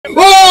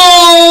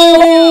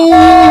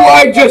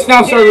I just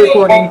now started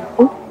recording.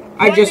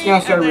 I just now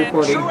started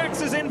recording.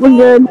 Truex is in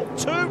We're good.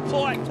 two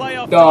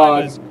playoff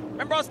Dog. drivers.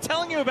 Remember I was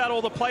telling you about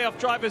all the playoff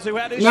drivers who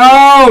had issues?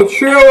 No,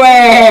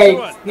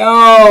 Truex!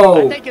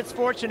 No! I think it's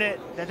fortunate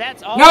that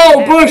that's all.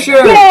 No, Busher!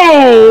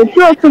 Yay!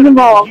 Truex was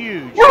involved.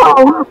 Huge.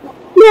 No!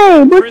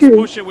 Yay, Chris Busher.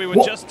 Busher, we were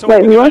just Wait,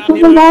 talking who about else was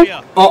him involved?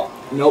 earlier. Oh,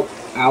 nope.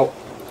 Out.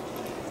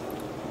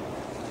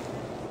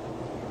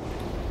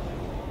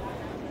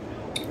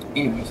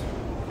 Anyways.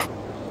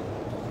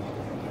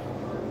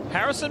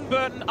 Harrison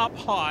Burton up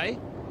high.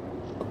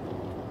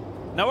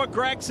 Noah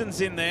Gragson's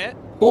in there.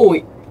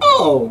 Holy.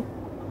 Oh!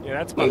 Yeah,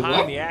 that's Wait, behind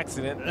what? the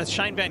accident. That's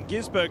Shane Van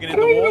Gisbergen I in don't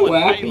the even know wall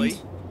what and Bailey.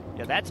 happened.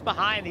 Yeah, that's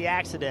behind the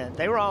accident.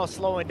 They were all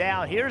slowing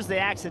down. Here's the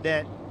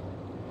accident.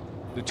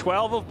 The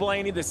 12 of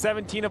Blaney, the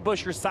 17 of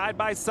Busher side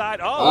by side.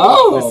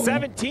 Oh. The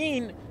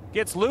 17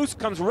 gets loose,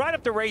 comes right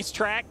up the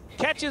racetrack,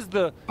 catches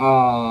the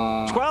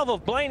 12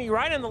 of Blaney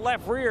right in the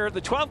left rear.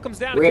 The 12 comes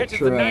down and Rip catches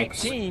Truex. the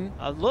 19.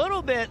 A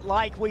little bit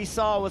like we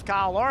saw with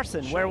Kyle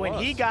Larson, where when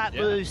he got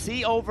loose,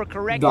 he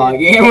overcorrected. Dog,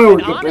 yeah, we were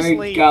And comparing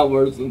honestly, to Kyle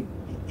Larson.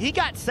 he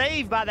got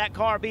saved by that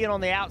car being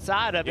on the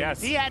outside of him.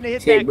 Yes. If he hadn't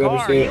hit Say that it, brother,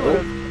 car, say he it. would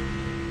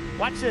have.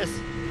 Watch this.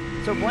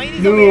 So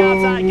Blaney's on the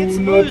outside, gets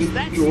loose.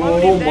 That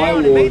slowed him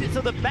down and made it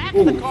so the back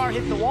of the car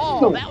hit the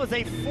wall. That was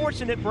a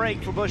fortunate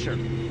break for Busher.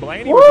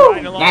 Blaney was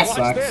riding along. That Watch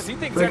sucks. this. He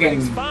thinks Friggin-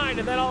 everything's fine,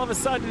 and then all of a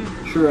sudden,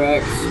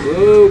 Truex.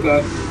 Oh,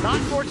 God. Not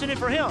fortunate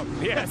for him.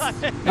 yes.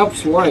 Nope,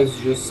 Suarez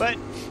just. But,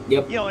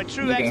 Yep. you know, and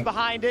Truex Okay.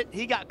 behind it,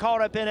 he got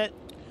caught up in it.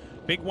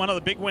 One of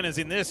the big winners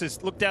in this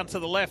is look down to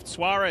the left,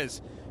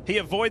 Suarez. He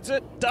avoids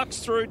it, ducks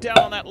through down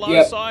on that low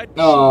Yep. side.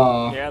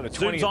 Oh. Yeah, the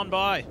 20 Zooms on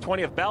by.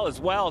 20 of Bell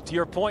as well, to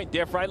your point,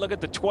 Diff, right? Look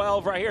at the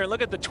 12 right here.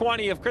 Look at the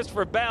 20 of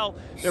Christopher Bell.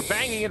 They're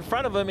banging in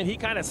front of him, and he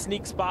kind of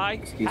sneaks by.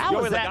 How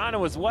Joey was that?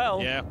 Logano as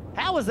well. Yeah.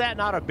 How was that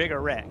not a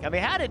bigger wreck? I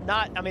mean, how did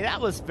not? I mean, that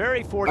was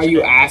very fortunate. Are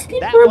you asking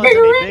that for a wasn't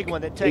bigger a wreck? big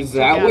one that takes Is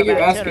that took what out you're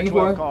about 10 or asking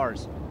 12 for?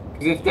 cars.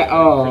 'Cause if that. Chris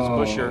Oh.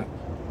 Busher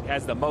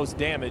has the most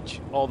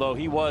damage, although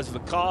he was the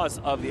cause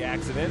of the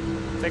accident.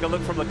 Take a look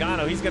from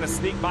Logano. He's going to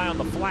sneak by on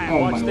the flat.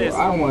 Oh, Watch my this.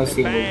 Lord. I don't want to And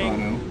see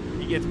bang.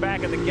 Logano. He gets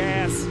back in the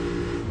gas.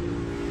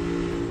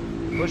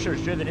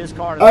 Busher's driven his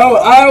car. To Oh,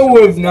 I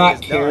would have the not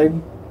finish.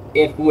 cared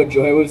if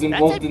LaJoy was That's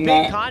involved a in big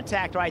that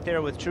contact right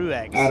there with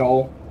Truex. at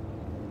all.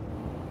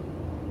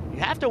 You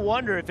have to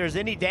wonder if there's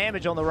any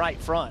damage on the right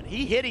front.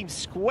 He hit him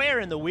square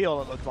in the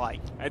wheel, it looked like.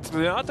 It's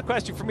not the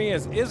question for me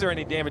is there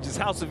any damage? It's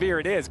how severe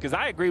it is, because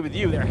I agree with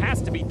you. There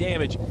has to be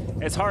damage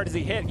as hard as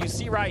he hit. You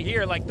see right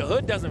here, like the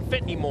hood doesn't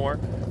fit anymore,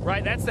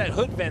 right? That's that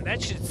hood vent.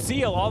 That should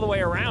seal all the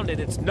way around it.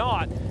 It's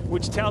not,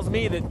 which tells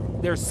me that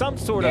there's some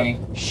sort of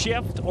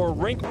shift or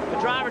wrinkle. The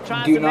driver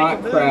tries Do to make a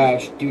not move.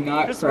 crash. Do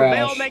not Christopher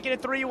Bell crash. making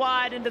it 3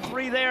 wide into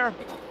 3 there.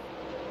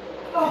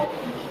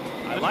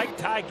 I like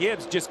Ty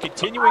Gibbs just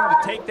continuing to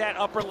take that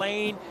upper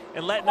lane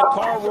and letting the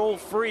car roll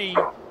free.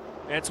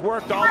 And it's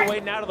worked all the way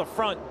now to the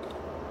front.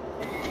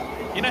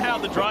 You know how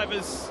the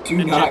drivers, Do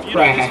and not Jeff, you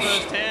know this crash.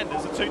 firsthand,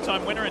 as a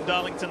 2-time winner in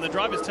Darlington, the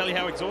drivers tell you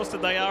how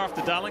exhausted they are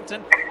after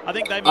Darlington. I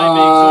think they may be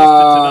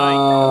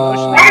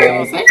exhausted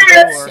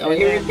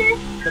today.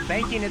 The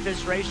banking at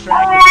this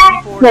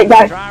racetrack, the Wait,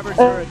 guys. drivers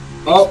are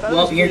Oh, exposed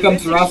well, here to.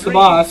 comes It's Ross the extreme.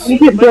 boss. You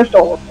hit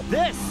Bristol.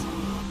 This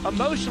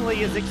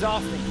emotionally is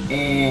exhausting.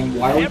 And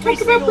why are we Every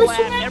talking about single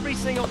Bristol lap, now?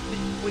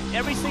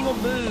 every single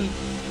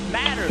move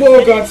matters. Oh,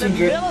 And God, it's a some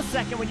drip.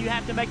 millisecond when you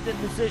have to make the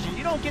decision.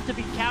 You don't get to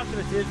be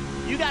calculative.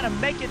 You got to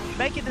make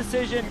a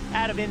decision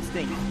out of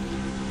instinct.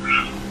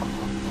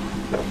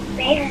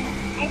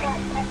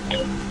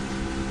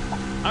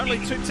 Only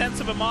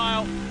 0.2 of a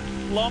mile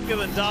longer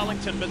than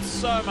Darlington, but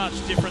so much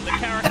different. The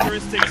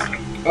characteristics of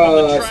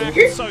the track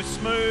are so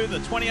smooth, the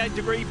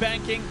 28-degree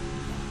banking.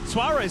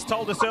 Suarez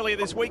told us earlier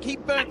this week he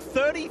burnt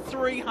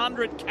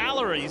 3,300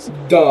 calories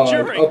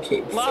during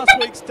last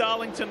week's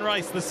Darlington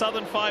race, the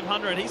Southern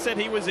 500. He said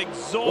he was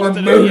exhausted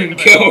at the end of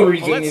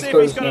it. Well, let's see if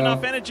he's got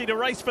enough energy to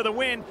race for the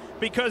win,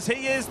 because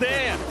he is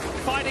there,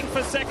 fighting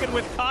for second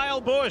with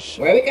Kyle Busch.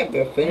 Where we got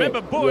the finish?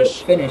 Remember,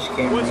 Busch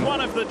camera was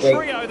one of the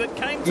trio that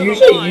came to you the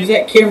usually line. use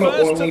that camera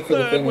First only to for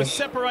the third was finish.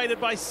 separated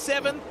by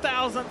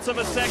 0.07 of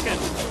a second.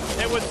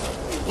 It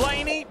was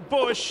Blaney,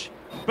 Busch,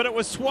 but it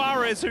was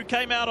Suarez who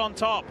came out on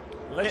top.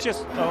 Let's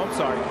just, I'm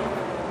sorry.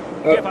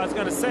 Jeff, I was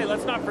going to say,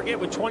 let's not forget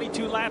with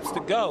 22 laps to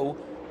go,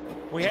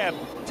 we have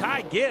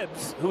Ty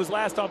Gibbs, who was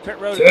last on pit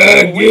road.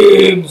 Ty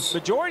Gibbs!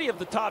 Majority of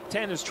the top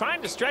 10 is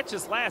trying to stretch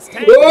this last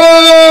 10.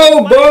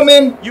 Whoa,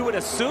 Bowman! You would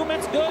assume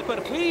it's good, but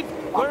if we've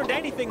learned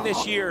anything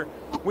this year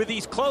with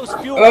these close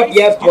fuel Oh, races,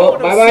 yep, you don't well,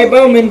 wanna bye-bye, assume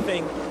Bowman.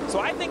 anything. So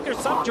I think there's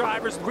some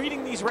drivers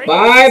reading these races.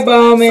 Bye,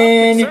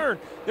 Bowman.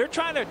 They're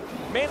trying to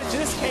manage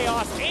this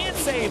chaos and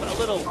save a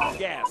little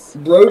gas.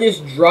 Bro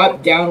just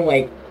dropped down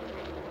like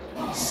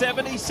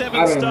 77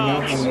 I don't know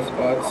how starts many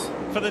spots.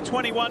 for the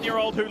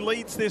 21-year-old who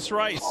leads this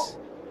race.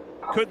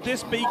 Could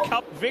this be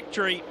Cup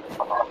victory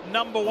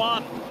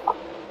 #1?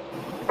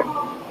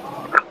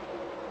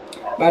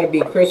 About to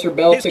be Chris or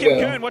Bell Here's to Kim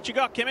go. Kuhn. What you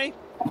got, Kimmy?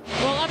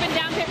 Well, up and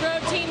down pit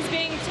road, teams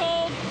being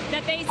told that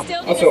but they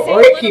still need Also, to save a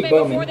R.I.P. little bit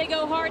Bowman. before they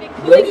go hard, They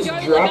including just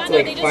Joey dropped Logano.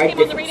 like They just 5 came on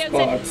the different radio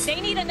and spots. said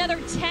they need another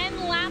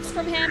 10 laps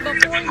from him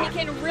before he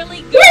can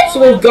really go What?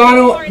 all out.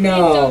 Logano? So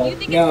No, if you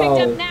think it's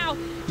picked up now,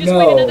 just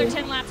wait another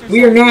 10 laps or so.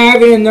 We are not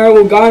having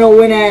another Logano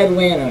win at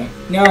Atlanta.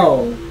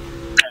 No.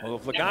 Well,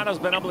 if Logano's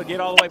been able to get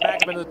all the way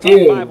back up into the top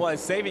Dude. 5 while he's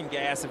saving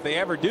gas, if they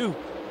ever do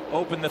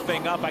open the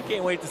thing up, I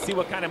can't wait to see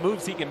what kind of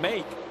moves he can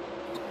make.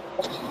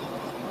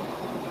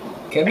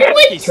 Can we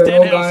wait?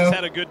 Stenhouse has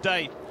had a good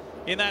day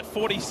in that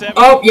 47.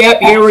 Oh, yep,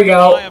 here we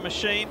go.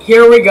 Machine.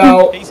 Here we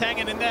go. He's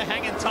hanging in there,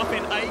 hanging tough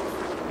in 8th.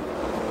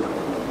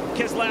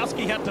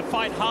 Keselowski had to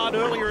fight hard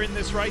earlier in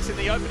this race in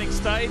the opening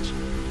stage.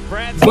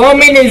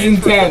 Bowman is in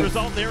 10th.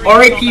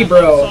 R.I.P.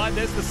 bro.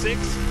 There's the 6.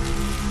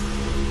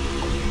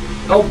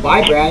 Oh,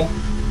 bye, Brad.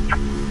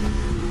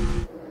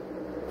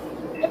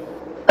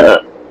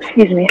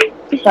 Excuse me.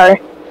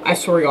 Sorry. I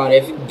swear to God,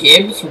 if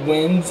Gibbs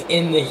wins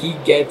in the He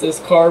Gets This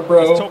car,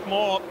 bro. Let's talk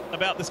more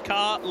about this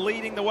car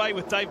leading the way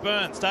with Dave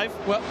Burns. Dave?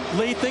 Well,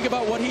 Lee, think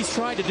about what he's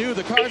trying to do.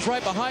 The car's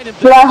right behind him.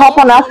 Should I hop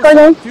on NASCAR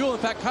then? Fuel. In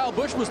fact, Kyle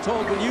Busch was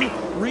told when you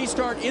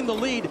restart in the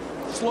lead,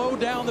 slow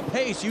down the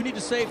pace. You need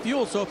to save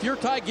fuel. So if you're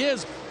Ty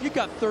Gibbs, you've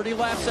got 30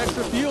 laps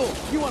extra fuel.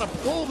 You want to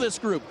pull this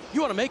group.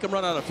 You want to make them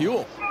run out of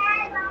fuel.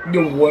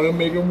 You want to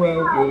make him run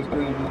out of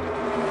fuel.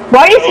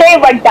 Why do you say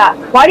it like that?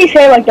 Why do you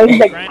say it like that? He's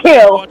like,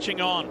 kill.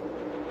 Watching on.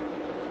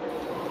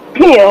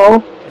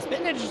 Kill. It's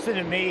been interesting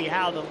to me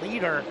how the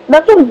leader.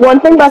 That's the one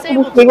thing about the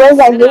Steelers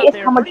I hate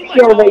is how much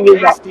fuel they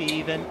use up.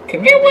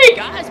 Can we wait?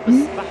 Guys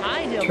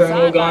behind him, Turn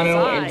side by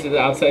Logano side, into the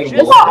outside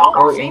just wall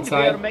don't or seem to be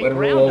able inside, to make whatever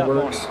ground wall up on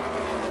works.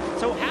 him.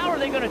 So how are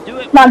they going to do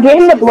it? Now, get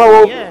him the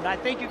blow. I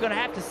think you're going to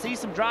have to see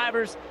some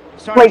drivers.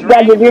 Wait,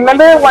 yeah, did you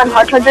remember when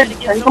Hartridge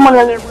turned someone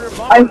in the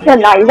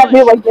 90s that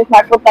do like this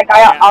match with that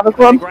guy out of the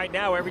club? Right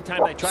now, every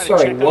time they try to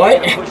Sorry, check what?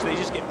 out the push, they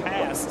just get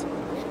passed.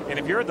 And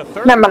if you're the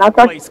third Never mind,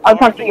 place I'll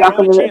car, talk to then you your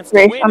after only the chance to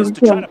race. win I'm is to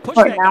try feeling to push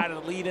right that now. guy to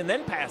the lead and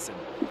then pass him.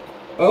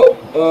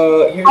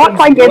 Oh, here I'll comes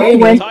try Gibbs to Blaney.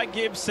 win. Ty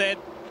Gibbs said,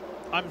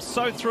 I'm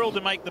so thrilled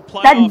to make the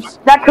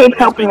playoffs. That could There's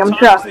help been me, I'm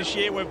times sure. this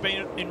year we've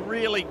been in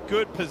really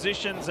good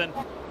positions and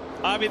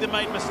I've either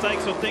made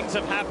mistakes or things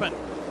have happened.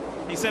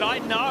 He said, I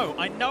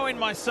know in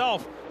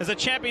myself, as a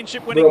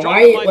championship winning Bro,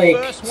 driver, my, my like,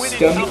 first win in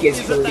stomach Cup is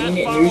isn't that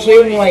hurting, far and usually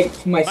away. when,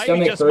 like, my Maybe,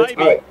 stomach just hurts,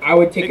 maybe, I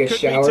would take it a could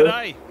shower, be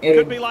today. and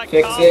Could be like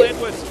fix Carl it.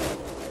 Edwards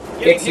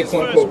Fix getting the his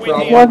quote-unquote first win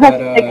problem, here. but,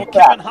 Or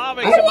Kevin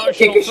Harvick's I would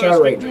take a emotional shower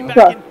first right victory now.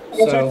 back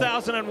in So.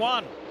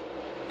 2001.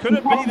 Could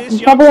it be this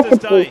You probably have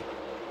youngster's to day?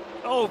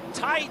 Oh,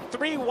 tight,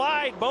 3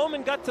 wide.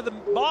 Bowman got to the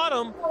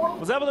bottom,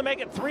 was able to make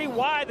it 3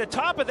 wide. The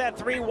top of that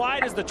 3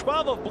 wide is the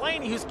 12 of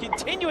Blaney, who's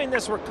continuing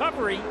this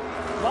recovery.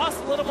 Lost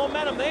a little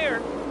momentum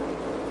there.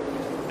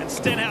 And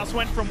Stenhouse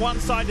went from one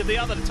side to the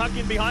other to tuck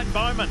in behind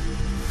Bowman.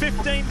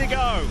 15 to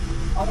go.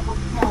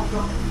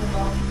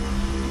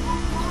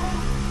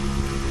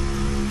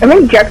 I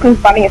think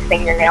Jackson's biting his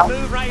fingernail.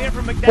 Move right here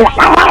from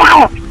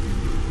McDowell.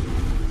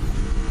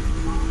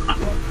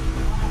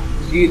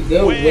 Dude,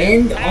 the Where?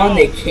 wind How? on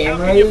the How can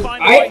cameras, you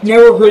find the I've right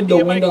never time? When heard do the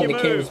you wind make on the your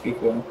cameras move?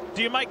 before.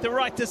 Do you make the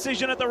right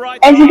decision at the right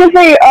And time? because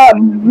they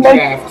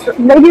Draft.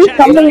 they do Jack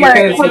something is where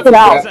because it puts it's it a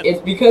out. draft.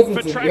 It's because For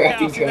it's a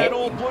drafting Trackhouse in that track.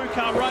 all blue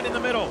car right in the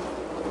middle.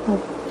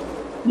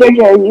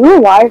 JJ, are you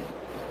alive?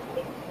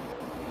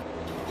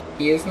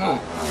 He is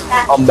not.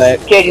 I'm back.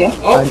 JJ.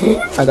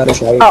 Oh, I got a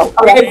shower. Oh,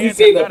 why okay. did you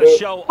say that, Got a bro?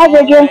 show Hi, all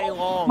JJ. day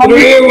long.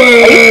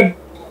 Rewind!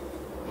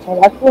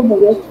 Oh, that's cool,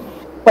 baby.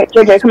 Wait,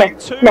 JJ, come here.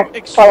 Two Come here. Follow me.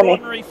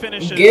 extraordinary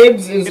finishes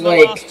Gibbs is in the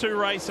like last 2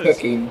 races.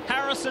 cooking.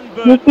 Harrison You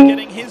Burton see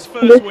getting his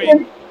first this win.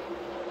 one?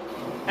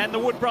 And the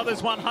Wood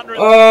Brothers 100.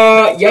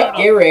 Yep,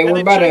 get ready. We're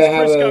about to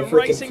have a freaking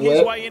racing his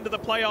flip. way into the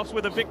playoffs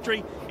with a victory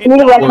You in need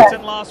to let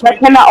Darlington that. last Let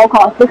week. him at all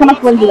costs. Look how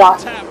much wind you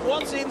What's got. on tap?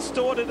 What's in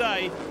store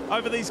today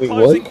over these Wait,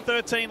 closing what?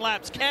 13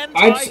 laps? Can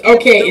I'm Ty Gibbs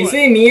okay. do Is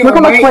it me Look or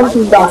how am much wind he's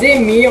is got. it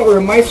me or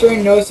am I starting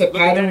to notice a Look at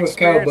pattern that with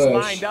Kyle experience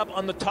Busch? lined up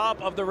on the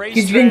top of the race.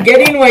 He's been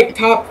getting like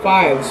top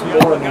 5s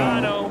more now.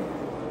 Logano.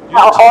 At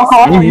all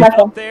costs, Up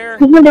nothing. there.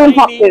 He's been doing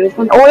top Blaney. 2s.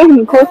 And always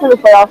when closer to the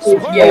playoffs,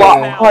 he's Yeah. a lot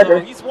Now, harder.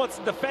 though, he wants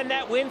to defend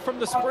that win from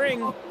the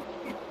spring.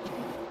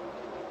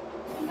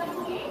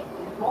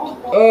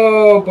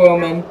 Oh,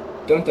 Bowman.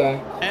 Don't die.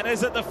 And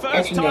is it the first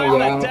Actually, no, time yeah, I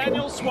that don't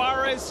Daniel care.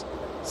 Suarez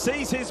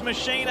sees his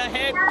machine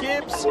ahead?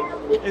 Gibbs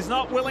is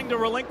not willing to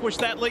relinquish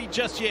that lead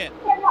just yet.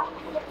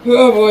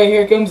 Oh boy,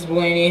 here comes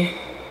Blaney.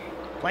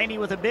 Blaney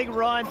with a big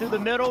run through the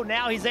middle.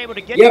 Now he's able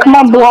to get Yep. to Come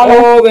on, the top.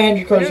 Blonde. Oh, the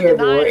Hendrick cars are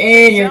everywhere.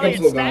 And here comes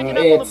Stacking Logano. up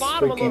on the It's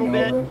bottom a little freaking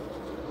bit. over.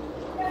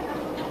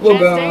 Chastain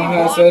Logano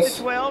has blocked the this.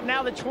 12.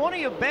 Now the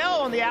 20 of Bell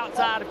on the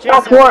outside of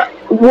That's Chastain. what.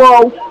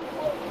 Whoa.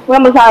 We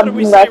almost had What do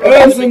we him see back. It right was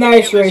at a the beginning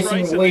nice of this racing,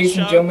 race and ladies this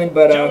and show? gentlemen,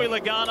 but Joey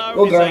Logano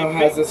Logano is a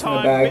has this in the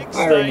big-time, bag. big I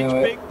already stage, know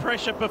it. big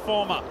pressure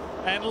performer.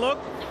 And look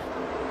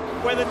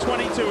where the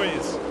 22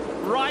 is.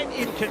 Right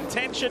in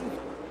contention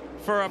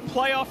for a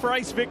playoff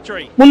race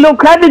victory. Well, no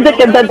credit With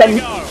 11 to that.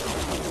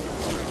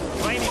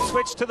 go. Blaney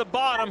switched to the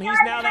bottom. He's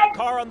now that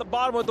car on the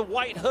bottom with the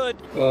white hood.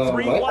 3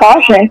 what? wide.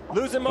 Caution.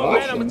 Losing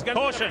momentum. Caution. It's going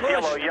to push.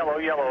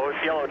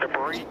 Yellow,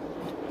 debris.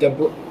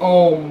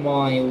 Oh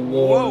my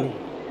lord.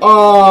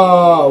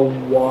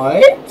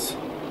 What?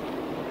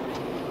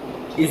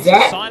 Is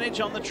that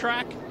signage on the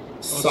track?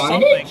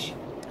 signage?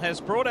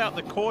 Has brought out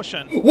the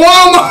caution.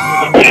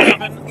 Walmart!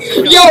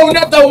 Yo,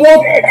 not the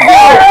Walmart!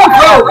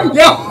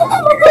 Yo!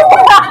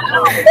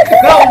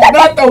 No,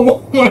 not the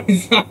Walmart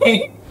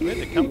sign! Where'd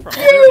it come from? Oh,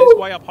 there it is,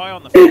 way up high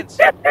on the fence.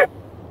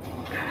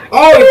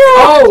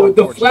 Oh,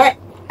 the flat.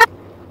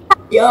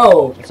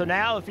 Yo. So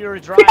now, if you're a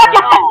driver,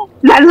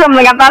 that's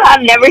something I thought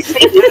I'd never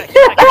seen.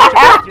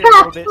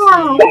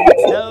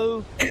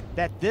 know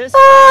that this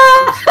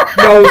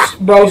Bro,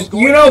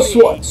 you know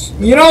Swartz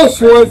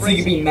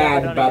could be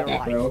mad about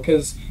that, bro.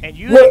 Because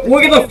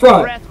look at the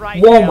front,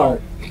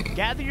 Walmart.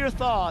 Gather your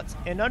thoughts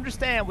and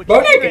understand what Bro,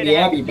 you're not gonna be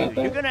happy about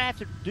that. You're gonna have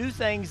to do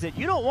things that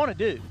you don't want to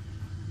do.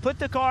 Put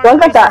the car.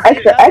 Look at that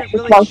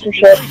extra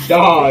sponsorship.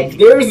 Dog,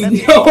 there's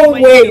no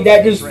way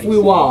that just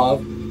flew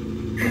off.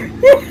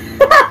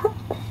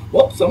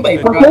 Well, somebody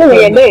forgot to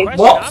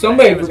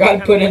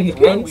put in the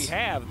pins. We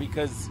have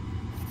because,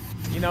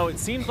 you know, it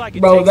seems like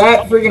bro,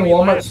 that freaking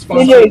Walmart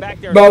sponsor.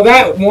 Bro,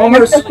 that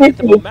Walmart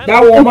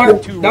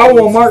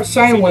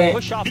sign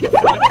went.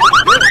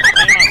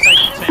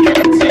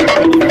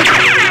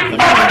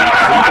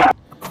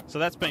 So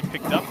that's been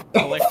picked up,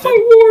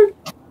 collected.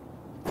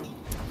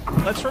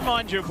 Let's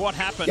remind you of what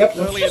happened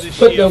earlier this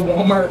year the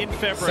Walmart in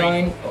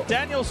February. sign.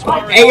 Daniel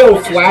Suarez,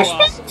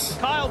 flashbacks.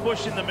 Kyle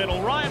Busch in the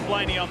middle, Ryan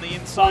Blaney on the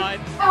inside.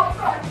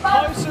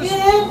 Closest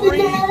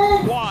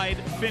 3-wide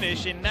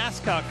finish in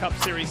NASCAR Cup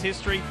Series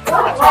history.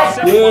 That's what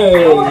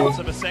 71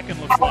 of a second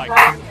looks like.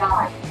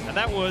 And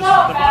that was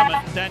the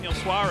moment Daniel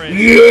Suarez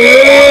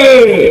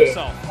gave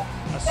himself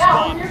a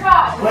spot.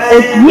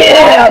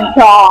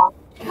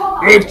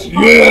 It's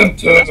yam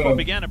time. That's what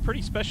began a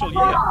pretty special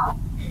year.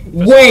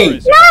 Wait!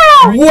 In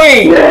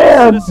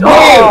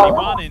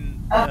Suarez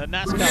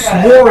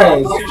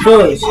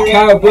first,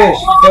 Kyle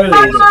Busch third,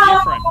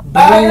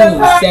 Blaney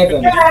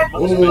seventh.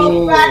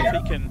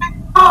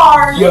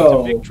 Yo.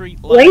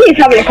 Blaney's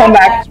having a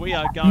comeback.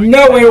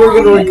 No way we're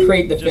gonna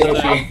recreate the finish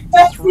here.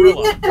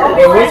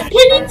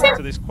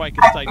 To this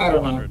Quaker State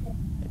 400.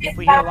 If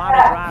we hear a lot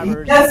of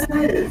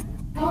drivers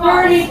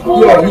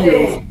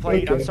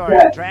played, I'm sorry,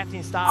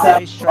 drafting style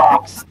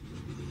racetracks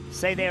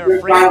say they're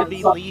afraid to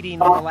be leading in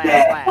the last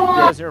lap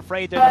because they're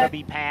afraid they're going to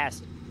be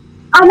passed.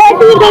 Okay,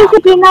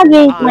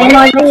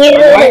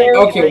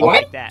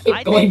 what?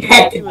 Going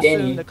back to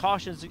Denny. The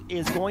caution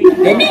is going to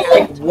Denny's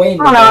like way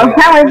more. I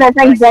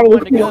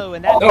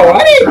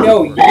didn't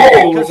know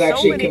Yellow was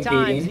actually many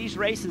times competing. these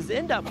races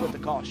end up with the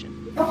caution.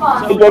 If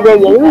I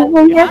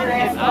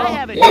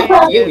have a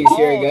chance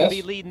to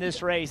be leading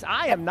this race,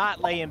 I am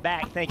not laying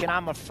back thinking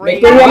I'm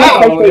afraid they're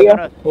going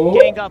to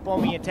gang up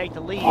on me and take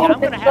the lead. I'm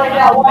going to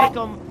have to make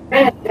them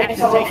have to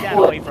take that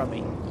away from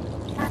me.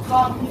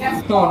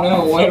 Oh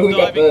no, why do we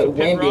got the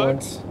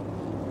ambulance?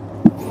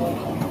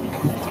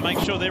 To make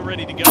sure they're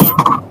ready to go.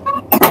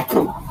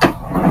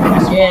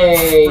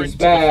 Yay, he's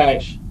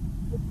back.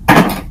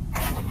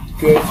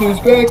 Good, who's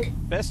back?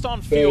 Best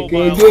on field by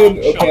a good. long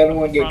Okay, shot I don't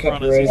want to get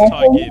front runners is copyrighted.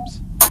 Ty Gibbs.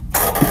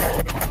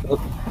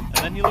 And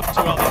then you look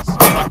to others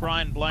like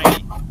Ryan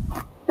Blaney,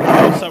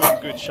 also in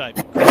good shape.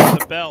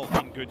 Christopher Bell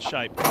in good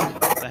shape. So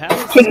how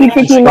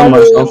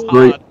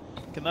hard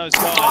can those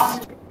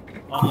guys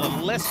on the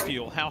less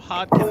fuel, how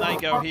hard can they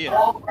go here?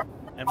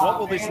 And what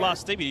will this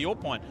last, Stevie, to your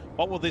point,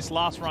 what will this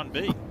last run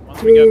be?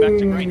 Once we go back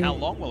to green, how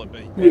long will it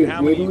be? And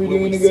how many will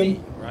we see,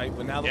 right?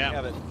 Well, now that we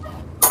have it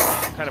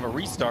kind of a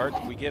restart,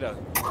 we get a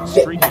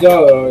streak.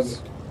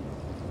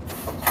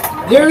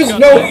 There's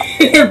no way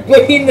they're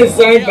putting the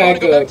sign back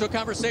go back up. to a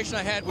conversation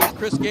I had with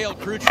Chris Gale,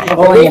 crew chief.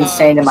 Only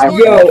insane in my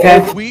we just are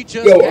have they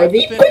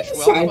to putting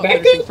finish. sign Well,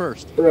 back up?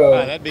 first. Bro.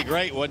 That'd be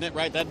great, wouldn't it?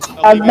 Right? That's they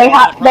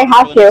have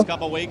to. next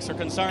couple of weeks or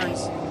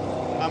concerns.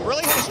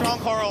 Really had a strong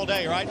car all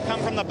day, right? Come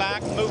from the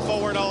back, move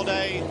forward all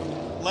day,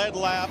 led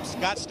laps,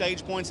 got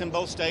stage points in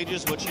both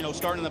stages, which, you know,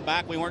 starting in the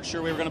back, we weren't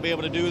sure we were going to be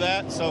able to do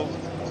that. So,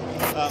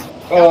 got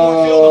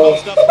more fuel than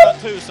most up front,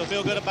 too, so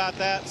feel good about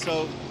that.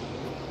 So,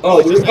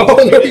 they're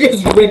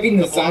just ripping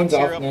the signs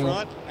off up now.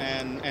 front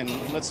and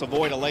let's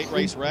avoid a late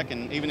race wreck.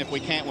 And even if we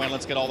can't win,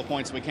 let's get all the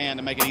points we can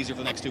to make it easier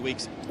for the next 2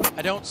 weeks.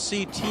 I don't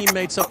see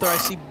teammates up there. I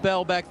see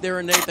Bell back there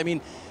and Nate. I mean,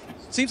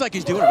 it seems like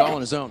he's doing it all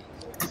on his own.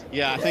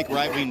 Yeah, I think,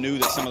 right, we knew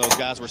that some of those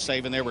guys were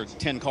saving. There were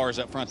 10 cars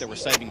up front that were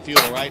saving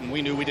fuel, right? And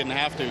we knew we didn't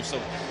have to. So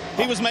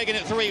he was making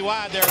it 3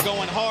 wide there,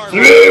 going hard.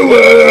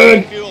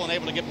 Fuel and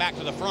able to get back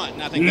to the front.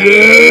 And I think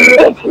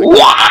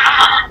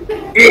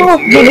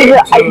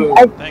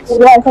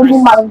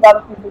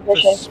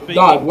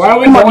God, why are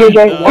we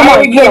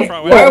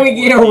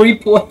getting a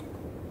replay?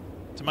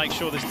 To make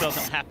sure this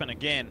doesn't happen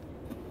again.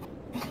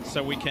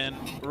 So we can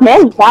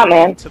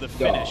to the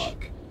finish.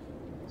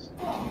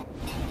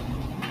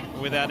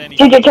 Without any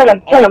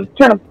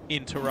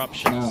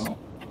interruptions. No.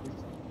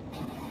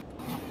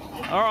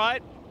 All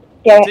right.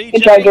 Yeah,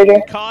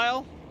 DJ,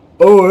 Kyle,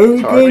 Oh,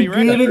 everything's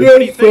good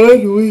again,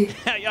 finally.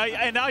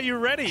 And are you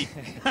ready?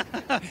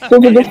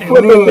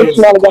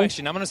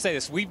 Question. I'm going to say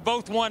this. We've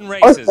both won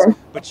races,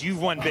 but you've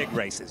won big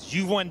races.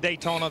 You've won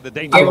Daytona, the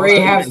Daytona. I already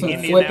have some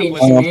flipping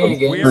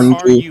shenanigans. Where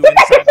are you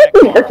inside that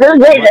car?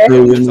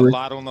 There's a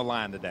lot on the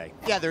line today.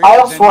 Yeah, there I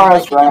is. have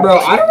Suarez, bro.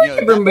 I don't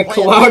remember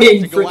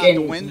McLeod and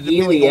freaking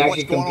Healy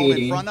actually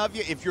competing. In front of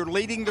you. If you're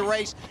leading the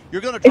race,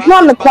 you're going to It's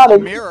not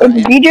McLeod.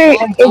 It's DJ.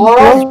 It's I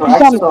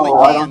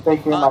don't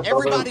think you're my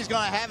everybody's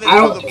going to have it. I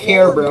don't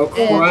care, bro.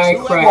 Cry.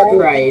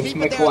 It's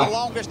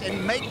McLeod.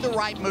 And make the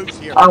right moves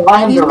here.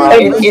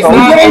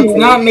 It's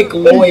not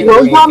McLeod or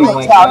anything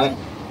like that.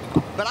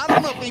 But I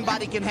don't know if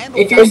anybody can handle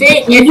if you're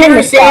saying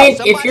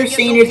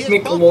it's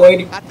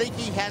McLeod, I think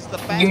he has the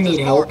fastest you need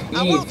help. car. You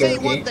I need will tell you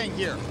one therapy. thing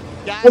here,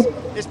 guys.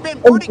 It's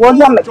been pretty cool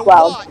to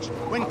watch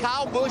when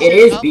Kyle Busch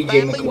is up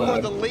battling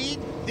for the lead.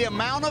 The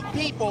amount of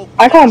people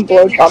I can't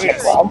blow Tom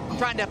McLeod.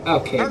 trying to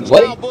Okay. hurt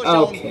What? Kyle Busch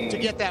Okay. to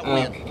get that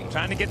win. Okay.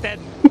 Trying to get that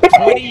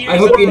 20 years. I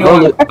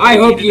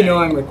hope you know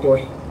I'm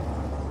recording.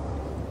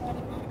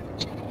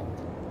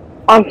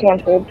 I'm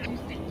canceled.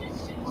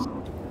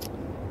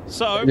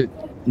 So, I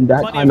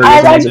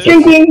like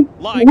drinking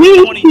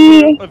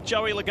whiskey. of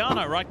Joey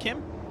Logano, right,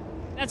 Kim?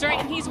 That's right,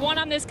 and he's won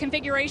on this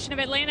configuration of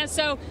Atlanta.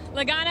 So,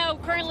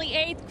 Logano currently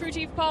 8th. Crew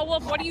Chief Paul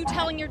Wolf, what are you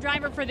telling your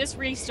driver for this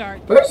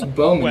restart? Where's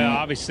Bowman? Well,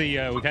 obviously,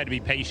 we've had to be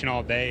patient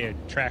all day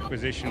at track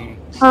position.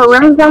 Is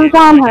Bowman dead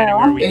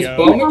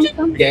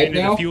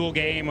now? The fuel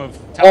game of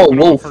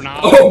Wolf. Or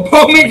not. Oh,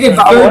 Bowman's in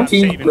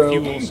 13th, bro.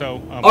 Fuel,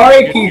 so,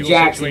 R.I.P.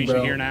 Jackson,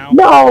 bro. Here now.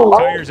 No.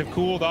 Tires have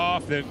cooled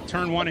off. The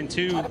turn 1 and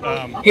 2.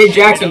 Hey,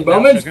 Jackson,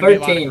 Bowman's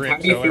 13th. How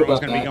do you so feel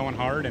about going to be that? going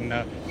hard, and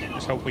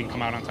just hope we can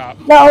come out on top.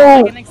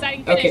 No. An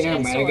exciting finish. Okay,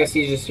 never mind. I guess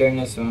he's just starting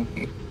this one.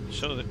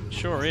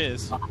 Sure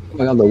is. Oh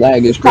my god, the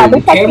lag is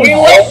crazy. Can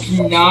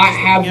we not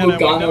have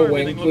Logano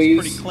win, Everything looks please?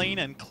 pretty clean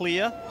and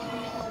clear.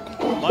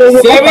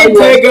 7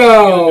 to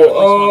go!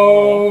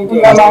 Oh,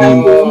 We can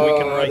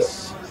God.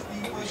 race.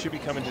 We should be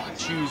coming to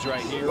choose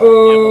right here.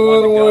 Oh,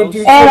 I don't want to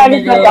do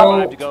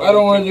something to go. I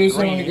don't want to do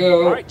something to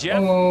go. All right, Jeff.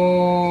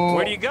 Oh.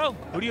 Where do you go?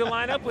 Who do you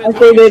line up with?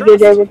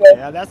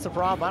 Yeah, that's the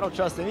problem. I don't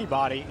trust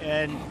anybody,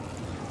 and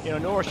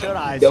nor should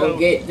I. Don't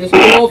get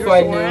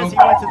disqualified now. He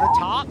went to the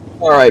top.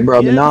 All right,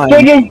 bro, the 9.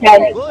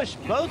 Bush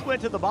both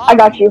went to the I bottom.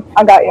 got you.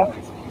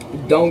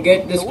 Don't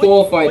get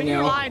disqualified when you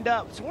now. lined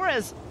up,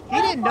 Suarez,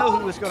 he didn't know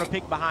who was going to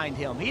pick behind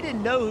him. He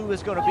didn't know who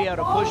was going to be able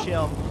to push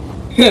him.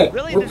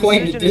 Really, We're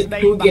playing the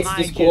who gets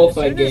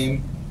disqualified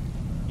game.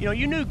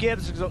 You knew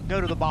Gibbs was going to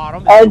go to the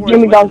bottom.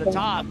 Jimmy went to the Johnson.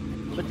 top.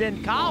 But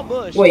then Kyle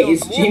Busch. Wait,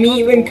 is more Jimmy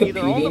even comfortable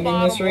either on competing the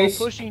in this bottom or race?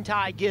 Pushing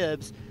Ty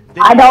Gibbs.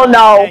 I don't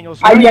know.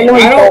 I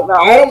genuinely don't know.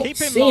 I don't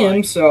Keep in see him,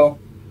 mind so.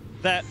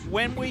 that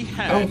when we I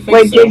had don't think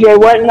Wait, so. JJ,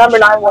 what number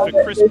 9 was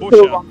for it? Chris There's 2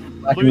 Buescher of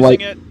them.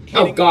 losing it, Oh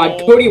hitting God, the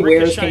ball, Cody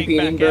Ware's ricocheting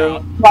competing, back bro.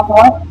 out, What,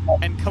 what?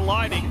 and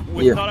colliding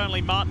with Yeah. not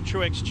only Martin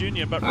Truex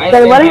Jr. but I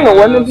They're think letting the I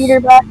women was- beater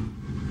back.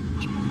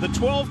 the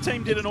 12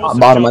 team did an awesome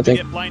bottom, I job to think.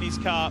 get Blaney's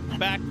car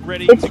back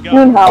ready It's to go.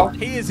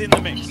 Toonhouse. He is in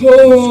the mix. Oh, I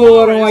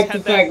Suarez don't like the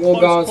had fact that close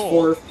Logano's call,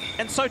 fourth.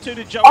 and so too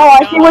did Joey Oh, I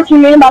see Logano. what you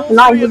mean about the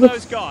All 9. three of He's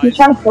those guys he's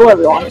trying to kill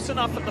everyone. close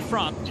enough at the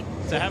front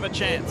to have a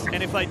chance,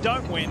 and if they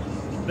don't win,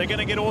 they're going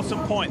to get awesome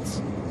points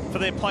for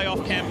their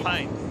playoff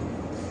campaign.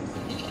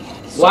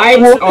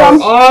 Lights are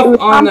off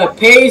on the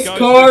pace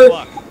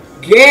car.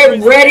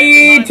 Get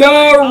ready to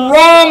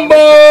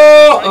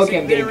rumble! Okay,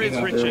 I'm There getting is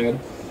up Richard, there.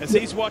 as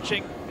he's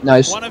watching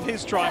Nice. one of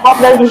his drivers.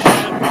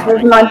 Oh,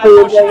 there's 9 for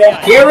you,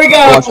 JJ. Here we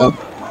Watch go!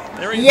 out.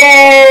 There he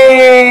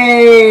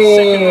is.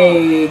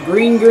 Yay!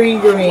 Green,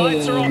 green,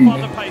 Lights are off on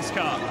green. the pace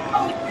car.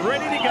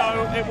 Ready to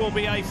go. It will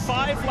be a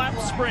 5-lap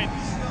sprint.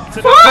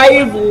 To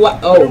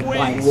Oh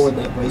my lord,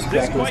 that race this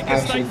track was Quaker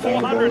actually State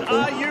 400. diabolical.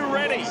 Are you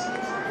ready?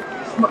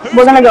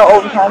 We're gonna go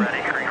overtime.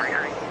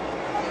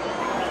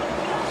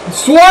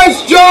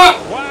 Suarez jump!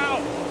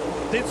 Wow.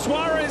 Did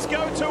Suarez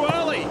go too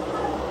early?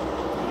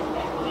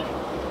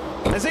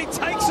 As he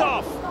takes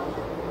off.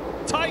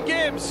 Ty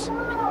Gibbs.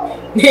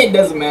 It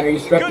doesn't matter,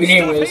 he's Good struggling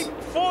stuff. anyways. He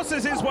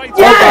forces his way through.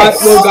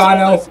 Yes!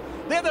 Logano.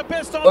 They're the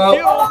best on Well,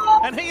 fuel,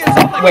 and he is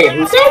on the wait, gas.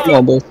 who's that? Come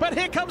on, boy. But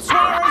here comes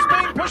Suarez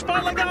being pushed by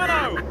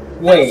Logano.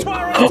 Wait.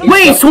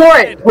 Wait,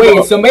 Suarez! Wait,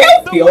 is somebody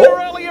have The fuel?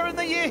 winner earlier in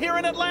the year here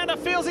in Atlanta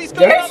feels he's got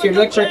Did I another hear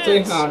good that correctly?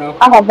 chance. I don't know.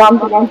 I have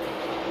bombs again.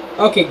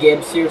 Okay,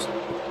 Gibbs, here's.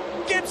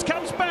 Gibbs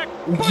comes back.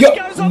 Busch Yo,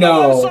 goes on the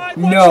no, other side.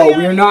 Watch no, the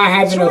we're eight. not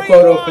having a Straight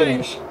photo line.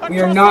 finish. We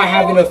are Across not the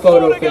having whole a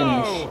photo four to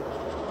go. finish.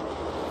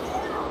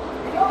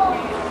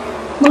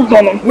 We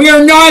We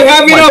are not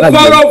having my a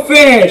God, photo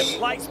finish.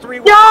 Lights 3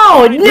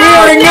 No! We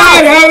are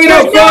not having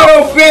a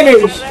photo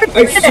finish.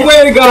 I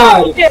swear to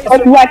God.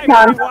 It's wet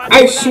time.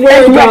 I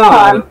swear to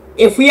God.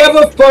 If we have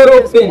a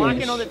photo finish.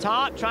 Walking on the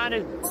top, trying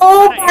to.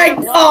 Oh my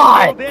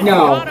God!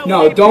 No,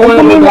 no, don't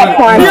let me wet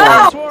time.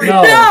 No,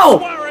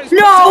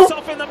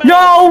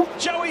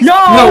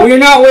 no, we're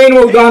not waiting.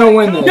 We're gonna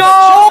win this.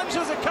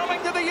 Challenges are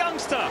coming to the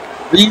youngster.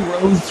 3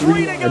 rows,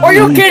 3 Are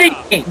you kidding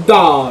me?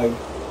 Dog.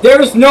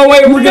 There's no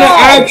way we're gonna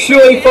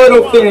actually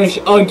photo finish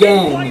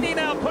again. Blaney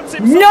now puts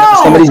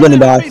No! Somebody's gonna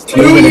die.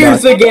 2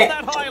 years again.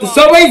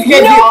 Somebody's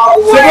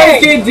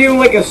gonna do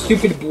like a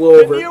stupid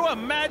blowover. Can you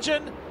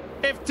imagine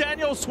if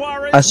Daniel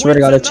Suarez? I swear to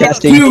God, a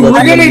Chastain. Dude, we're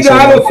gonna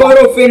have a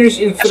photo finish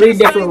in 3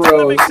 different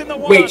rows.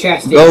 Wait,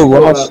 Chastain. Go,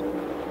 Ross.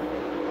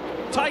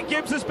 Ty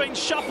Gibbs has been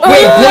shuffled.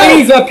 Wait,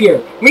 Blaney's up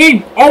here.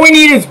 All we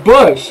need is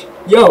Bush.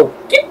 Yo,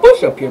 get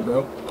Bush up here,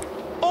 bro.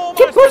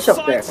 Get Bush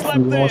up there.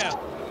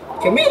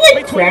 Can we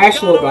like crash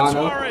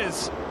Logano?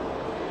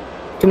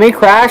 Can we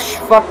crash?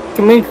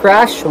 Can we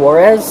crash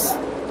Suarez?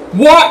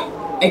 What?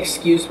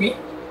 Excuse me?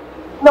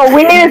 No,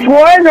 we need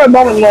Suarez or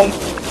Bowman.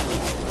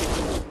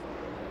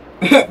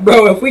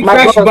 Bro, if we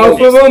crash both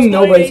of them,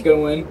 nobody's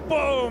gonna win.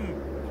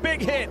 Boom!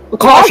 Big hit.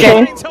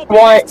 Caution.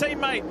 What?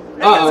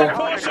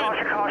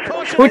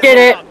 Who did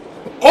it?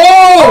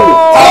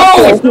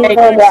 Oh!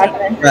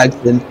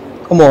 Braxton.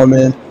 Come on,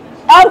 man.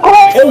 Of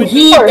course. Oh,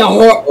 he hit the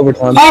heart.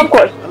 Overtime. Of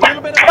course. A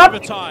little bit of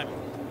overtime.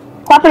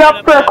 Clap it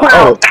up for a crown.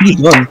 Oh, he's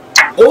done.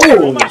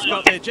 Oh! Almost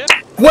got there, Jeff.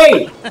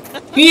 Wait!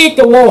 He hit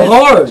the wall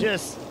hard.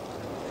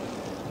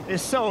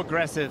 It's so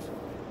aggressive.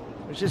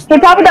 It's just Hey,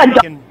 top of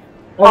that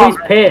Oh, he's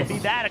pissed. be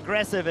that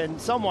aggressive and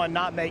someone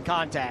not make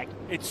contact.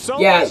 It's so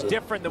Yeah, much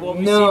different than what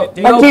we've no,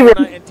 seen no,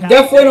 at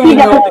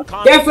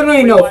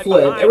definitely no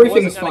flip.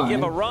 Everything's fine.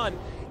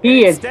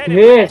 He is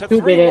pissed.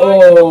 Who did it?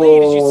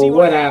 Oh,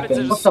 what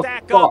happened? What the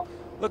fuck?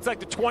 Looks like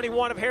the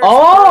 21 of Harrison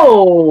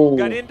Oh!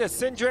 got into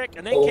Cindric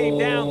and then came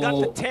down,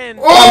 got the 10.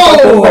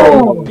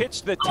 Oh!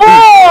 Pitched the 10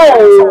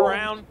 Oh!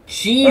 around.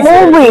 Jesus.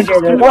 Holy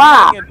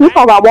crap. He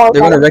thought that wall.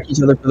 They're gonna wreck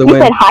each other for the He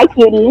win. said, hi,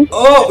 cutie.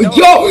 Oh,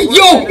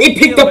 yo! It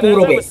picked up a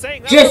little bit.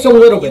 Just a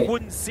little bit.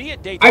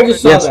 I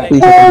just saw Yes, that.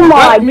 please. Oh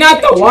my.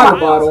 Not the water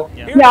bottle.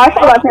 Yeah, I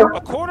saw that too.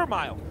 A quarter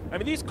mile. I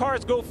mean, these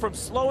cars go from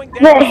slowing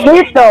down. The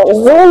hit though.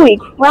 Holy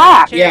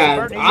crap.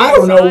 Yeah, I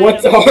don't know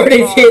what's the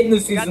hardest hit in the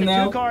season Got the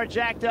now. two-car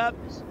jacked up.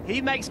 He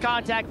makes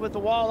contact with the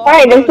wall.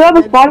 Alright, there's still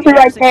the sponsor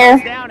right there.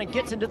 Down and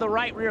gets into the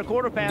right rear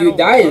quarter panel. Dude,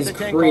 that of is the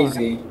 10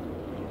 crazy.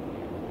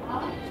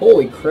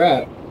 Holy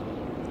crap.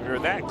 We're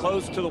that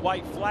close to the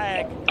white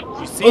flag.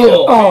 You see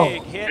Oh. a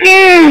big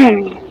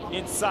hit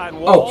inside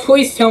wall. Oh,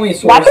 please tell me Why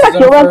Suarez could I is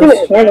kill that in through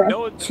first. the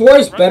camera?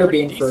 Suarez better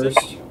be in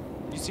first.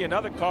 You see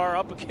another car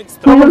up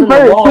against He's in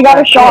first. He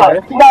got a shot.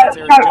 He got a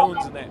Eric shot.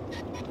 Jones in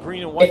that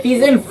green and white. If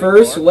he's in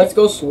first, let's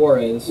go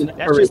Suarez.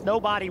 That's just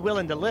nobody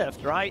willing to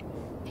lift, right?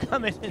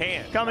 Coming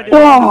to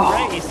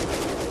Oh. the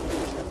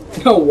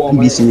race. No,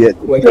 Walmart. BBC it.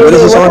 Wait, What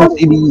is this on?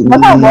 What's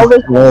that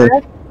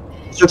logo?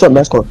 Search up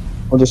NASCAR.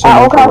 I'll just say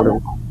NASCAR, Okay. whatever.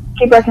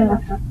 Keep pressing this.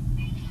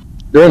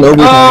 They're in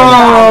overtime.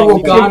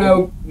 Oh,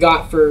 Logano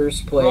got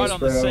first place, Right on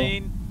the bro.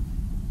 scene,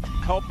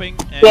 helping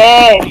and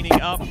Yeah.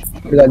 cleaning up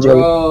Look at that, Joey.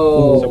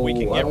 Bro, so we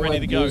can I get don't ready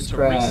like to go this to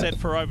crap. reset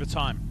for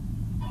overtime.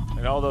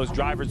 And all those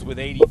drivers with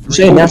 83,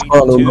 Say NASCAR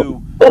a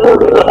little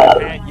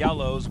 82 had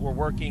yellows were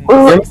working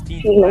the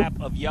 16th lap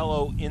of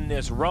yellow in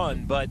this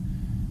run, but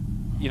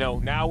you know,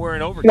 now we're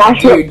in overtime.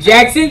 Dude,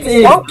 Jackson's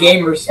in his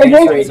gamer stakes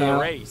right now.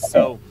 Race.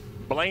 So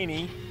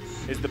Blaney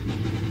is the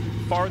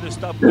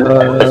farthest up.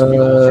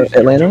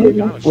 Atlanta?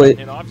 Wait.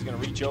 And off, he's gonna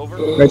reach over.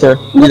 Right there.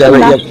 Do that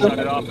right, yep. Shut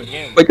it off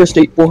again. Quaker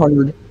State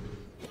 400.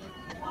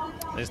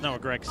 There's Noah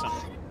Gregson.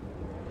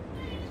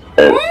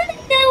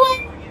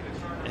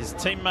 His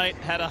teammate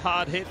had a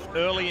hard hit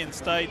early in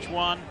stage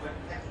one.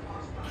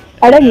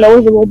 I didn't know it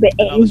was a little bit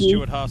Another angry.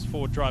 Stewart Haas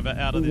Ford driver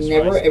out of this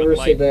Never race. ever but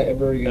say late that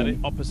ever at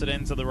again. opposite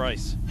ends of the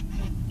race.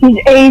 He's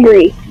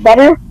angry.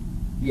 Better?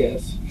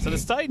 Yes. So the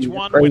stage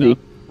one crazy. winner,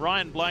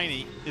 Ryan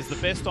Blaney, is the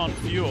best on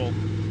fuel.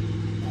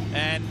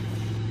 And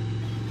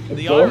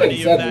the Bowman irony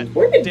of seven.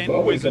 Where that did dent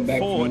Bowman wizard come back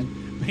Ford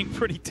from? being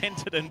pretty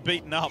dented and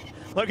beaten up.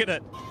 Look at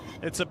it.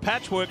 It's a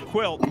patchwork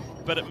quilt,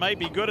 but it may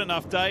be good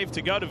enough, Dave,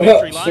 to go to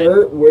victory lane.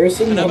 Sir, where's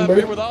the And I'm up here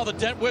number? with all the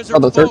Dent Wizard Oh,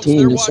 the folks. 13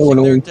 They're is so watching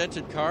their annoying.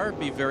 dented car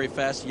be very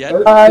fast yet.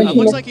 13.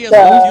 Looks like he has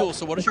no fuel,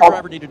 so what does your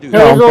driver need to do?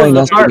 No, I'm playing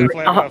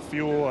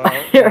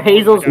NASCAR.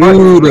 Hazel's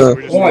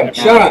Dude, What?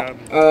 Shut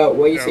up.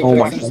 What you say, Oh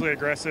my Jackson? God.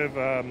 aggressive,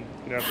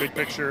 big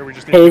picture. We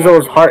just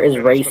Hazel's heart is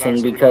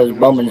racing because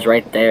Bowman's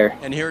right there.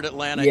 And here at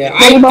Atlanta, Yeah,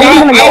 Maybe Bowman's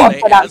gonna go up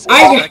for that.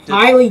 I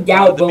highly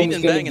doubt the Bowman's beating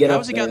and gonna banging. get How up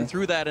has he gotten there.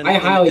 through that? And, I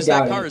and highly is that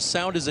doubt car it. as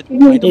sound as it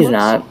kind of He's looks?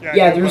 not.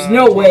 Yeah, there's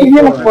no way. He's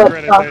gonna for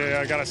flip him.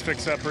 stuff. got us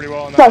fixed up pretty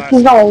well in So that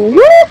he's last. going,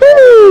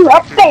 woohoo!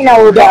 Upstate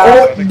no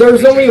doubt.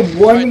 There's only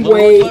one little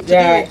way left to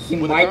that do he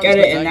with the might cars get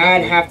it, with and that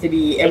that'd have to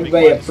be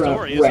everybody up front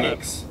story, isn't it?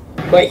 wrecks.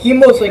 But he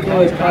most likely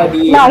would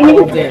probably be No, he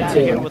involved was in Out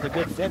of here too. with a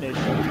good finish.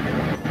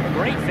 A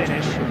great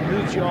finish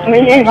moves you on I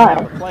mean, to yeah,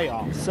 the right.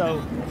 playoffs.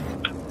 So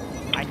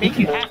I think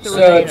you have to So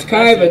remain it's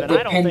kind of a aggressive, and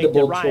I don't think that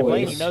dependable Ryan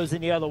Blaney choice. knows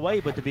any other way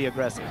but to be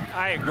aggressive.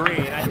 I agree,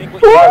 and I think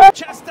what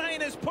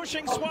Chastain is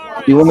pushing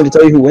Suarez. You want me to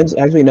tell you who wins?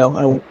 Actually, no,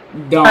 I don't.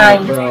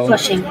 Don't, bro.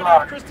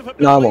 Christopher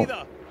No, I Bell won't.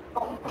 either.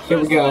 Here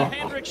we go.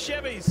 Hendrick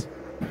Chevys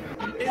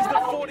is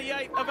the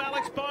 48 of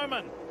Alex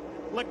Bowman.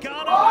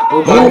 Logano.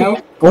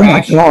 Logano. Oh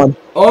my Crash. God.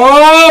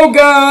 Oh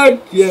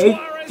god. Yes.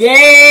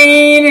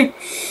 Dane.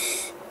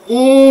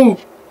 Ooh.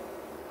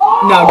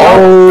 No,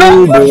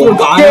 don't push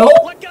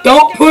Logano.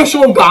 Don't push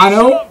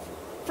Logano.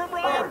 From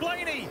Ryan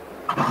Blaney.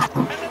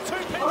 And the two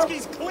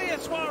Penske's clear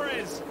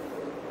Suarez.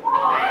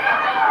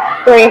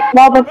 3.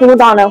 Well, that's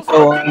Logano.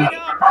 So,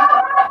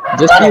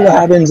 just see what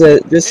happens.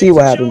 Just see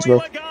what happens,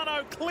 bro.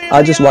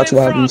 I just watch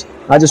what happens.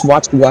 I just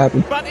watch what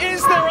happens. But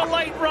is there a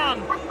late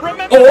run?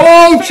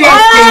 Oh,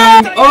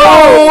 Justin!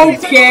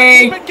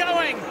 Okay.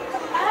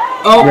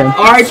 Oh,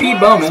 R.I.P.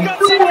 Bowman.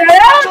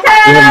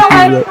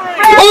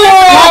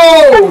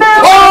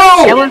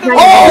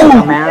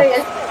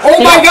 Oh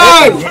my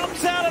God!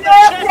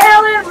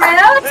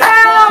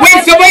 Wait,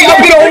 somebody up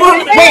and over?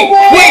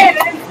 Wait!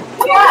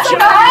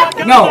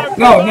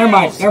 No,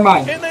 never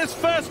mind.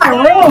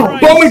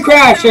 Bowman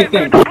crash, I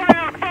think.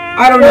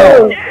 I don't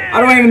know. I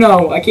don't even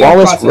know. I can't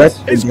process.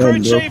 His crew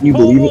chief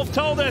Paul Wolf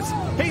told us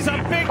he's a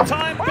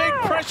big-time,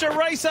 big-pressure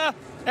racer,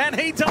 and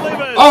he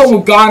delivers.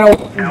 Oh, Logano,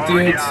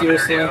 dude,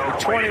 seriously.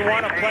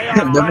 21, a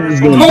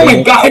playoff Oh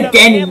my God,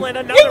 Danny.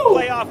 Another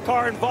playoff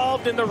car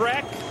involved in the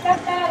wreck.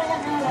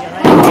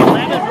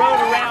 11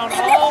 rode around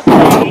all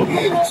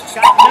day.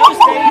 Got no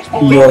stage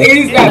points. What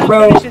is that,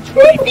 bro?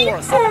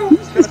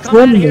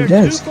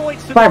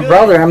 My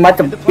brother, I'm about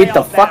to beat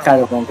the fuck out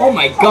of him. Oh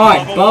my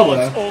God,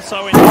 Bubba.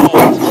 Also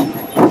involved.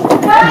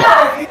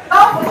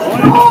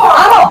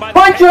 I'll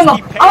punch you in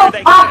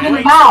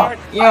the mouth.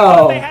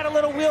 Yo. They had a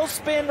little wheel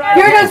spin right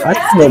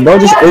Bro,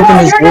 just open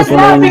his door for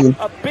no reason.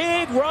 A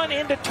big run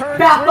into turn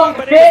 3,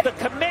 but it was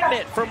the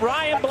commitment from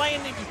Ryan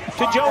Blaney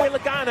to Joey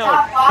Logano.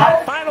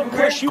 That final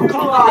push, you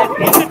call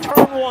it, into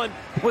turn 1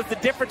 was the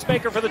difference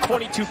maker for the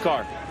 22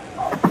 car.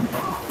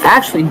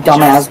 Actually,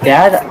 dumbass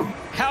dad.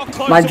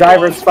 My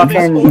driver's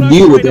fucking...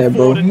 Deal with that,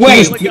 bro.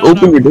 Wait, you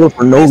open your door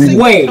for no reason.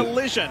 Wait.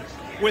 Collision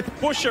with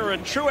Busher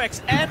and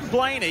Truex and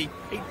Blaney.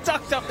 He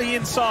ducked up the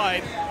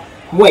inside.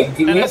 Wait,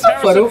 did we have the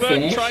photo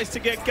Burton finish? tries to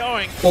get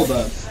going. Hold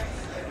up.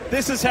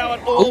 This is how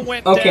it all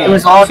went Okay, down. It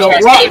was all so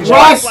just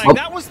Ross.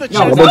 That was the No,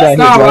 chance. that's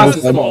not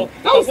Ross's Ross's fault.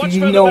 fault. That was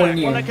nowhere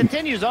near. Well, it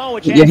continues on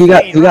with Yeah, he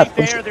got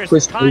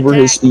pushed over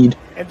his speed.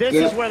 And this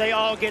is where they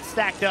all get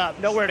stacked up.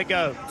 Nowhere to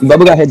go.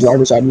 Bubba got hit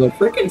driver's side. Look.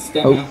 Freaking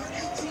Stemma.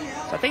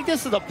 So I think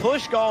this is a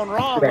push going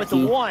wrong with the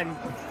 1.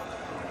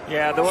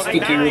 Yeah, the one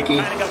Sticky Ricky.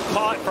 kind of got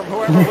caught from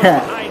whoever was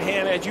behind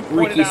him. As you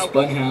pointed Ricky out,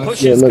 Spunhouse.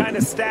 pushes kind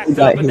of stacked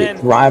up, and then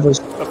drivers.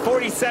 the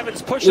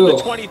 47's pushing the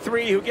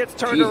 23, who gets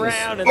turned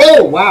around, and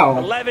oh wow,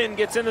 11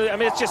 gets into. I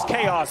mean, it's just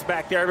chaos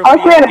back there. I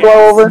was trying to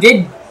blow over.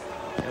 Did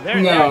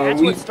no,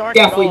 we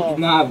definitely did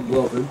not have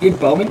blow over. Did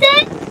Bowman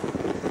die?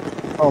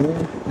 Oh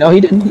man, no, he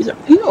didn't. He's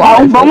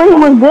Bowman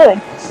was good.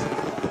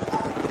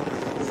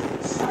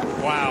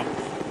 Wow.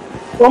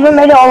 Bowman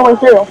made it all the way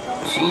through.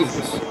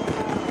 Jesus.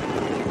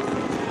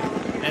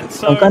 And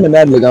so I'm kind of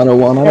mad Logano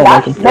won. I don't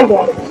like him.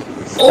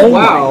 Oh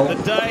wow. the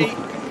day.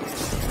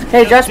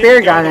 Hey, Josh Beer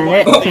got in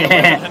it.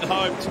 Had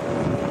hoped,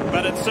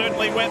 but it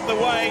certainly went the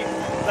way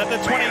that the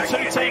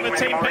 22 team of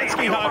Team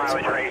Penske hoped.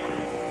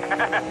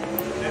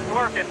 It's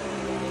working.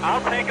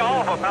 I'll take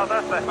all of them. How's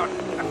that sound?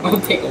 I'll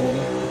take all of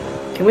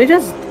them. Can we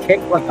just kick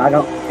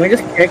Logano? Can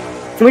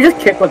we just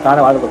kick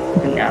Logano out of the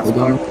fucking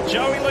NASCAR?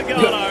 Joey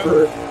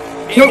Logano.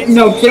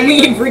 Can we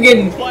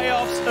freaking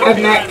have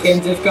Matt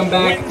Kenseth come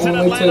back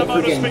only to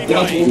freaking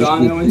dump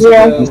Logano into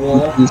the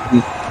wall?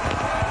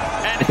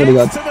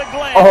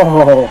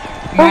 Oh.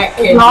 Matt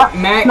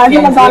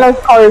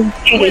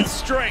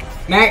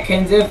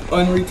Kenseth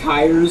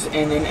unretires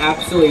and then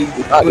absolutely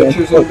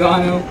butchers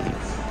Logano.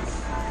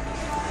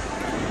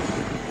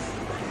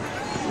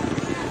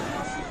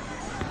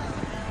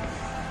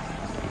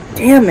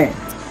 Damn it.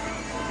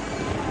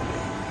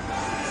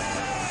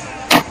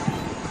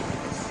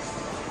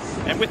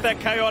 And with that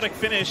chaotic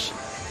finish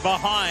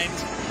behind,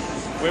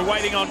 we're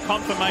waiting on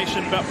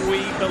confirmation, but we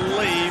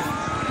believe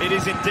it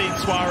is indeed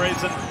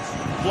Suarez and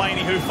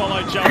Blaney who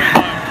followed Joey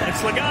home.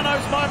 It's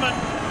Logano's moment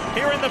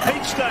here in the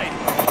Peach State.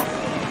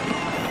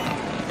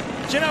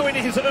 Do you know, in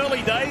his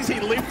early days, he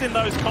lived in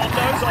those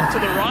condos off to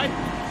the right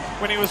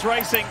when he was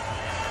racing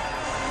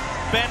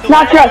Bandoleros.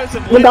 Not trust.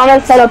 Logano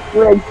set up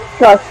rig.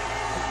 Trust.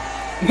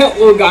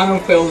 Logano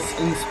fails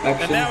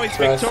inspection. And now he's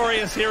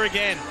victorious here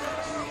again.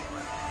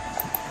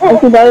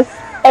 Yes, he does.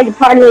 Take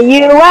part of the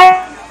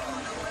USA.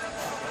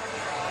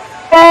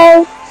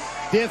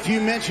 If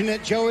you mentioned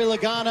it, Joey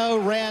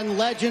Logano ran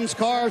Legends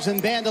cars and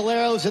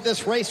Bandoleros at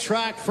this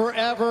racetrack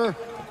forever.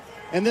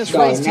 And this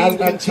race team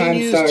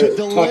continues to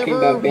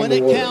deliver when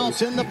it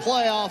counts in the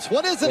playoffs.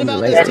 What is it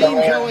about this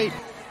team, Joey,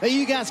 that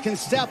you guys can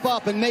step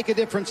up and make a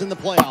difference in the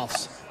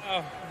playoffs?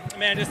 Oh,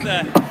 man, just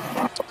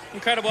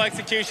incredible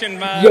execution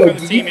from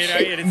the team. You know,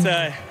 it's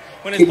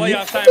when it's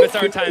playoff time, it's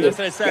our time. That's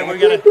what I said. We're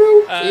gonna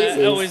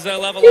always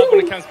level up when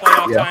it comes to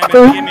playoff time.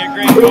 And he gave me a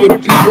great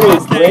coach.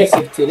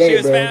 She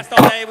was fast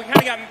all day. We kind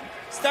of got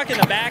stuck in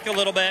the back a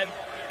little bit.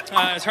 It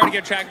was hard to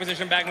get track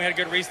position back. We had a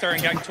good restart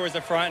and got towards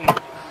the front. And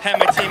had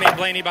my teammate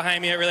Blaney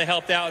behind me. It really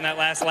helped out in that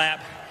last lap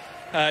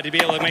to be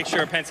able to make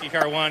sure a Penske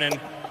car won and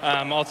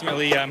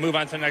ultimately move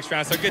on to the next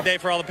round. So good day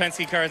for all the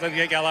Penske cars. I think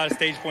they got a lot of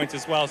stage points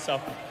as well. So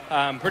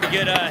pretty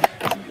good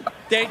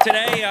day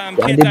today.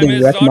 Kid time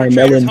is Auto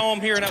Trader's home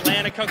here in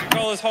Atlanta.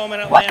 Coca-Cola's home in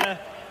Atlanta.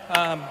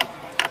 A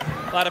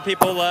lot of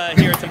people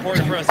here. It's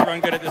important for us to run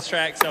good at this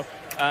track. So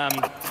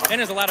And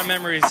there's a lot of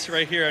memories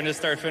right here on this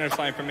start-finish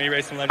line for me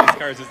racing Legends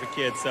cars as a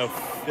kid. So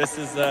this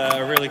is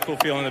a really cool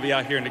feeling to be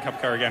out here in the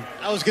Cup car again.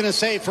 I was going to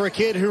say, for a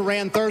kid who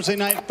ran Thursday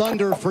Night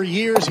Thunder for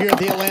years here at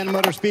the Atlanta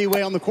Motor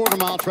Speedway on the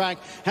quarter-mile track,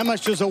 how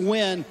much does a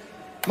win,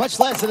 much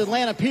less at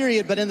Atlanta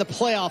period, but in the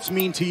playoffs,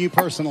 mean to you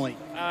personally?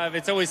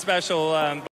 It's always special.